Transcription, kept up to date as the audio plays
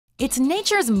It's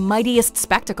nature's mightiest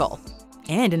spectacle.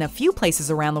 And in a few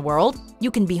places around the world, you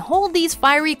can behold these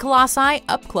fiery colossi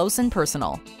up close and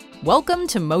personal. Welcome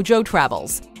to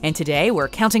MojoTravels, and today we're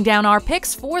counting down our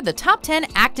picks for the top 10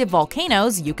 active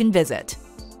volcanoes you can visit.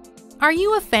 Are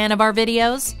you a fan of our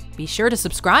videos? Be sure to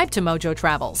subscribe to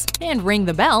MojoTravels and ring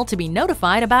the bell to be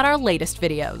notified about our latest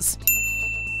videos.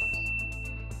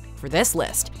 For this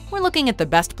list, we're looking at the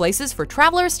best places for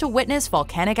travelers to witness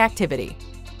volcanic activity.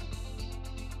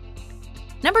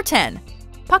 Number 10.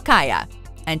 Pacaya,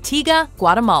 Antigua,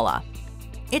 Guatemala.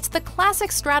 It's the classic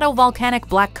stratovolcanic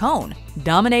black cone,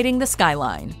 dominating the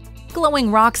skyline. Glowing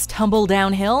rocks tumble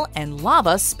downhill and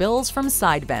lava spills from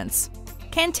side vents.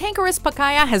 Cantankerous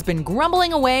Pacaya has been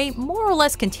grumbling away more or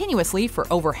less continuously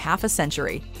for over half a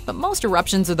century, but most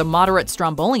eruptions are the moderate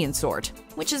Strombolian sort,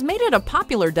 which has made it a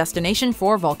popular destination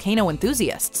for volcano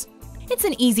enthusiasts. It's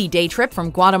an easy day trip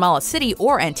from Guatemala City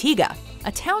or Antigua,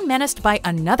 a town menaced by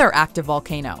another active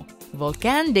volcano,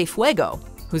 Volcán de Fuego,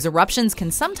 whose eruptions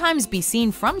can sometimes be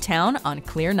seen from town on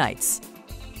clear nights.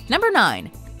 Number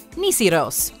 9.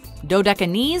 Nisyros,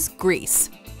 Dodecanese, Greece.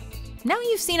 Now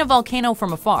you've seen a volcano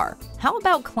from afar, how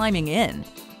about climbing in?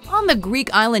 On the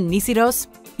Greek island Nisyros,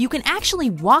 you can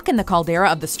actually walk in the caldera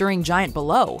of the stirring giant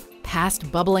below,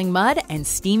 past bubbling mud and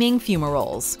steaming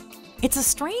fumaroles. It's a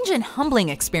strange and humbling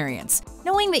experience,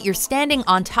 knowing that you're standing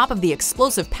on top of the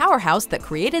explosive powerhouse that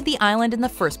created the island in the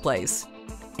first place.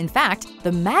 In fact,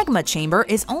 the magma chamber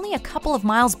is only a couple of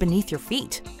miles beneath your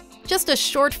feet. Just a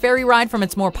short ferry ride from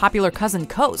its more popular cousin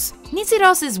Kos,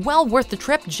 Nisyros is well worth the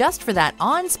trip just for that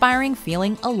awe-inspiring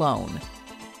feeling alone.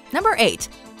 Number 8.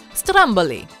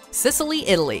 Stromboli, Sicily,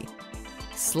 Italy.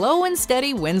 Slow and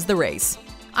steady wins the race.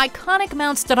 Iconic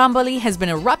Mount Stromboli has been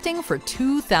erupting for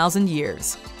 2,000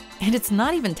 years. And it's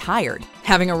not even tired,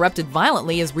 having erupted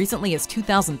violently as recently as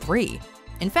 2003.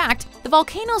 In fact, the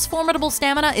volcano's formidable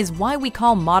stamina is why we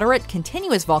call moderate,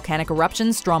 continuous volcanic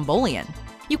eruptions Strombolian.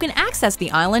 You can access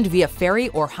the island via ferry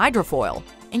or hydrofoil,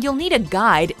 and you'll need a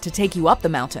guide to take you up the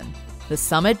mountain. The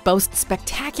summit boasts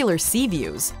spectacular sea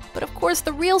views, but of course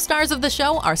the real stars of the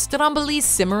show are Stromboli's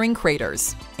simmering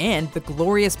craters, and the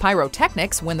glorious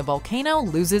pyrotechnics when the volcano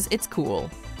loses its cool.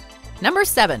 Number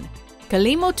 7.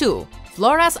 Kelimutu,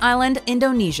 Flores Island,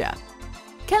 Indonesia.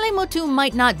 Kelimutu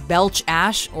might not belch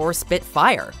ash or spit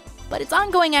fire, but its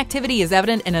ongoing activity is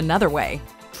evident in another way: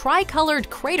 tri-colored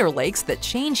crater lakes that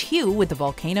change hue with the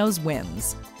volcano's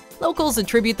whims. Locals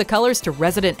attribute the colors to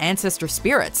resident ancestor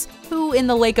spirits, who, in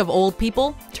the Lake of Old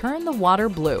People, turn the water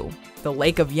blue. The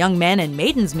Lake of Young Men and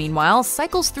Maidens, meanwhile,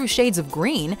 cycles through shades of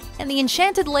green, and the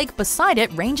enchanted lake beside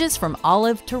it ranges from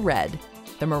olive to red.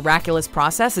 The miraculous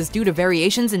process is due to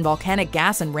variations in volcanic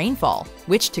gas and rainfall,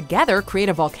 which together create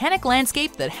a volcanic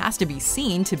landscape that has to be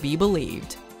seen to be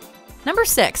believed. Number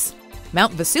 6.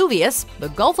 Mount Vesuvius, the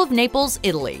Gulf of Naples,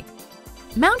 Italy.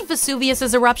 Mount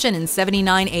Vesuvius's eruption in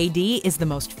 79 AD is the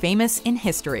most famous in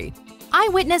history.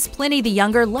 Eyewitness Pliny the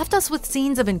Younger left us with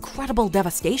scenes of incredible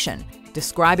devastation,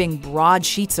 describing broad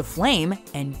sheets of flame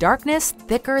and darkness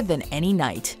thicker than any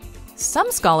night.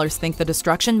 Some scholars think the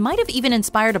destruction might have even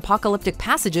inspired apocalyptic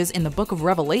passages in the Book of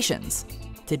Revelations.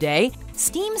 Today,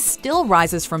 steam still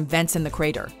rises from vents in the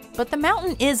crater, but the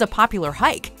mountain is a popular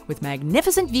hike, with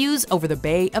magnificent views over the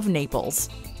Bay of Naples.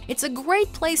 It's a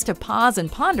great place to pause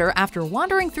and ponder after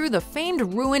wandering through the famed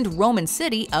ruined Roman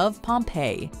city of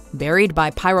Pompeii, buried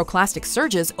by pyroclastic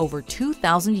surges over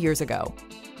 2,000 years ago.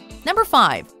 Number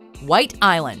 5. White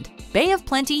Island, Bay of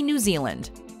Plenty, New Zealand.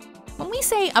 When we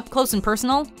say up close and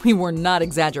personal, we were not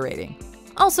exaggerating.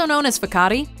 Also known as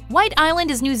Whakaari, White Island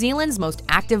is New Zealand's most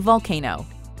active volcano.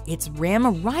 Its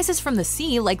rim rises from the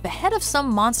sea like the head of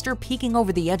some monster peeking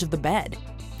over the edge of the bed.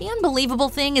 The unbelievable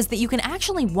thing is that you can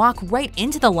actually walk right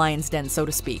into the lion's den, so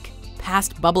to speak,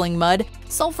 past bubbling mud,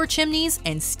 sulfur chimneys,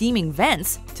 and steaming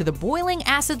vents to the boiling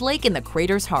acid lake in the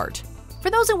crater's heart. For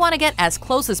those who want to get as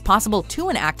close as possible to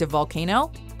an active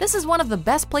volcano, this is one of the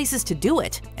best places to do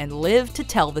it and live to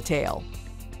tell the tale.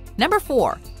 Number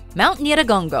 4. Mount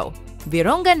Nyiragongo,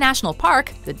 Virunga National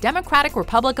Park, the Democratic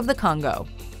Republic of the Congo.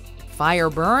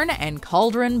 Fire burn and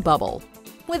cauldron bubble.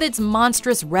 With its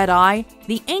monstrous red eye,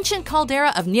 the ancient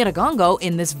caldera of Nyiragongo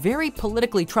in this very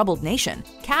politically troubled nation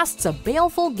casts a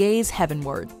baleful gaze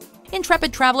heavenward.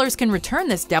 Intrepid travelers can return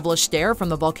this devilish stare from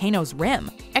the volcano's rim,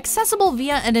 accessible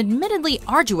via an admittedly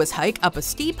arduous hike up a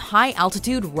steep,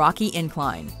 high-altitude rocky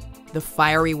incline. The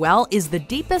fiery well is the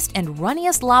deepest and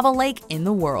runniest lava lake in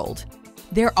the world.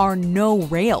 There are no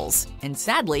rails, and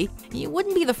sadly, you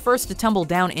wouldn't be the first to tumble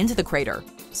down into the crater,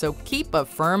 so keep a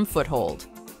firm foothold.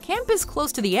 Camp is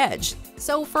close to the edge,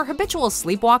 so for habitual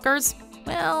sleepwalkers,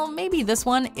 well, maybe this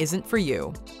one isn't for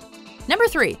you. Number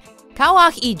 3.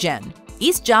 Kawah Ijen,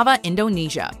 East Java,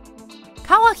 Indonesia.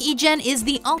 Kawah Ijen is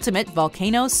the ultimate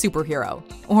volcano superhero,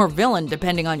 or villain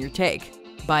depending on your take.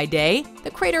 By day, the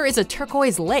crater is a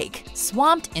turquoise lake,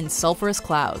 swamped in sulfurous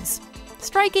clouds.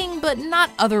 Striking, but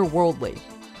not otherworldly.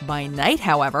 By night,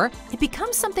 however, it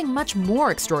becomes something much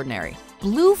more extraordinary.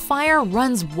 Blue fire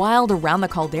runs wild around the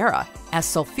caldera as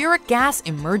sulfuric gas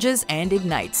emerges and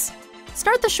ignites.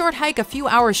 Start the short hike a few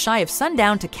hours shy of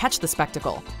sundown to catch the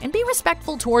spectacle, and be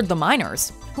respectful toward the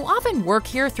miners, who often work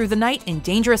here through the night in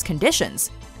dangerous conditions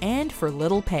and for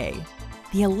little pay.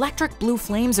 The electric blue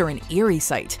flames are an eerie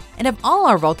sight, and of all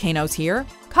our volcanoes here,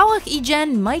 Kawah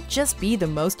Ijen might just be the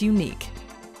most unique.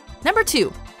 Number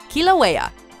 2.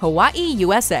 Kilauea, Hawaii,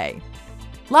 USA.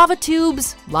 Lava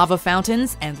tubes, lava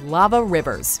fountains, and lava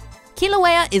rivers.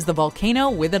 Kilauea is the volcano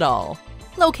with it all.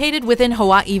 Located within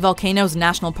Hawaii Volcanoes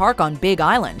National Park on Big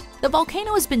Island, the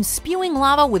volcano has been spewing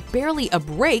lava with barely a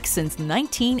break since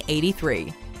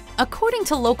 1983. According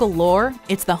to local lore,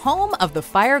 it's the home of the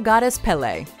fire goddess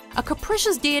Pele, a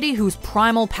capricious deity whose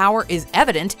primal power is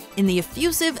evident in the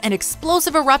effusive and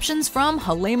explosive eruptions from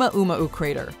Halemaumau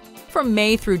crater. From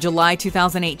May through July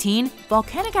 2018,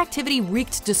 volcanic activity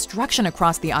wreaked destruction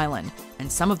across the island, and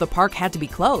some of the park had to be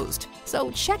closed,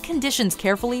 so check conditions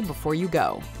carefully before you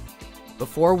go.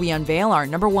 Before we unveil our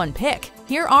number 1 pick,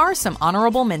 here are some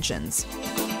honorable mentions.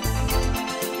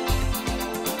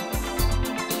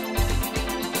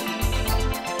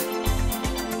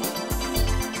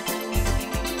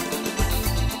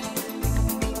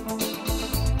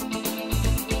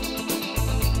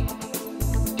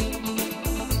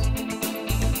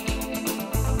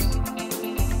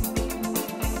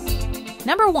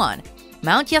 Number 1.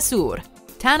 Mount Yasur,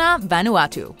 Tanah,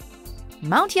 Vanuatu.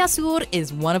 Mount Yasur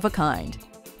is one of a kind.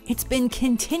 It's been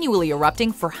continually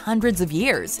erupting for hundreds of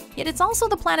years, yet it's also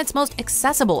the planet's most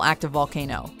accessible active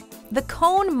volcano. The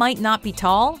cone might not be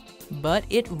tall, but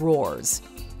it roars.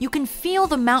 You can feel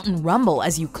the mountain rumble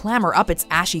as you clamber up its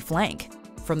ashy flank.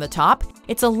 From the top,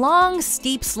 it's a long,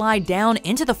 steep slide down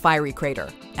into the fiery crater,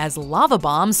 as lava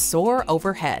bombs soar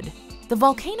overhead. The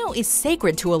volcano is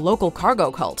sacred to a local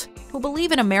cargo cult, who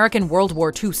believe an American World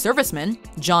War II serviceman,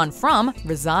 John Frum,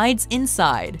 resides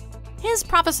inside. His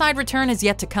prophesied return is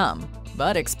yet to come,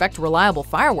 but expect reliable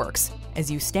fireworks as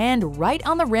you stand right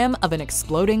on the rim of an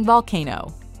exploding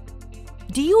volcano.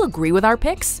 Do you agree with our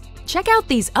picks? Check out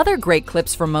these other great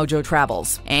clips from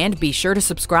MojoTravels, and be sure to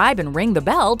subscribe and ring the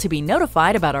bell to be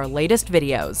notified about our latest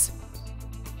videos.